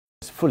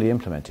fully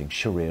implementing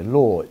Sharia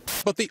law.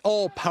 But the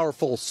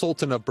all-powerful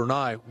Sultan of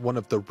Brunei, one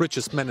of the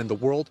richest men in the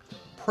world,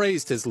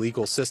 praised his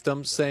legal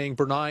system, saying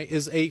Brunei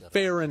is a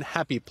fair and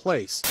happy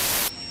place.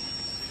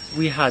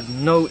 We had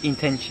no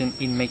intention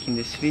in making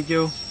this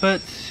video,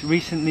 but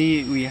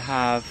recently we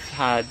have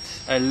had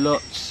a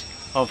lot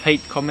of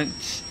hate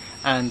comments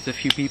and a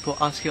few people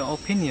asking our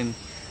opinion.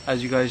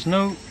 As you guys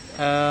know,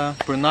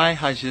 Brunei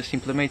has just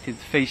implemented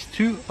phase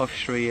 2 of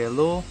Sharia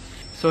law,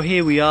 so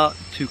here we are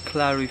to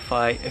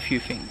clarify a few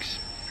things.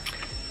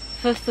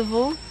 First of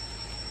all,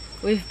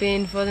 we've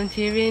been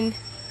volunteering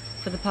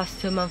for the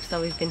past 2 months that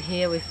we've been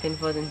here. We've been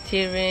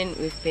volunteering,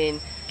 we've been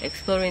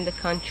exploring the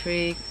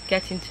country,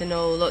 getting to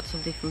know lots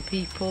of different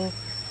people,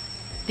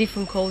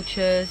 different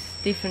cultures,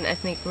 different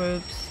ethnic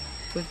groups.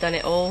 We've done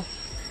it all.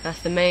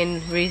 That's the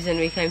main reason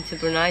we came to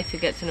Brunei, to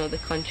get to know the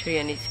country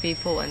and its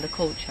people and the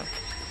culture.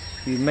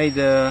 We've made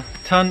a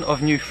ton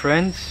of new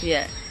friends.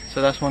 Yeah.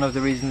 So that's one of the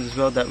reasons as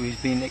well that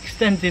we've been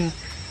extending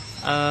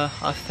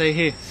our stay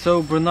here.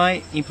 So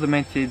Brunei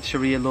implemented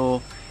Sharia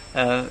law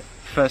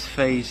first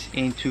phase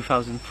in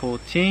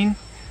 2014,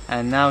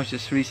 and now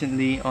just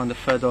recently on the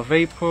 3rd of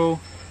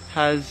April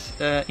has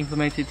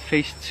implemented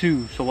phase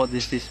 2. So what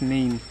does this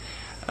mean?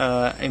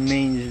 It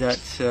means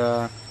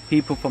that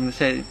people from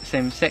the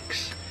same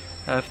sex,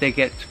 if they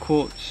get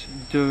caught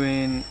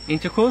doing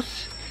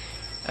intercourse,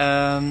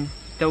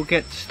 they'll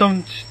get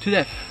stoned to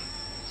death.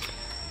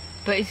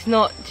 But it's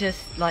not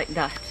just like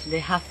that. They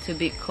have to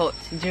be caught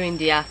during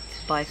the act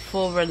by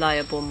 4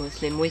 reliable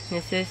Muslim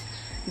witnesses.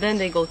 Then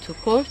they go to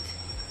court,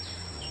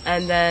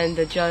 and then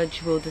the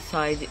judge will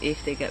decide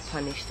if they get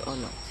punished or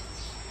not.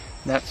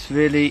 That's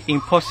really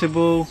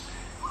impossible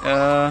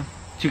to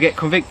get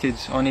convicted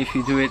on if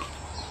you do it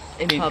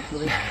in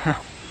public.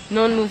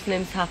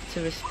 Non-Muslims have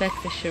to respect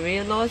the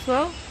Sharia law as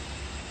well,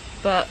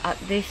 but at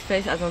this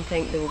phase I don't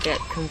think they will get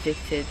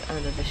convicted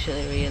under the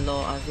Sharia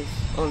law, as it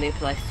only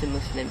applies to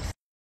Muslims.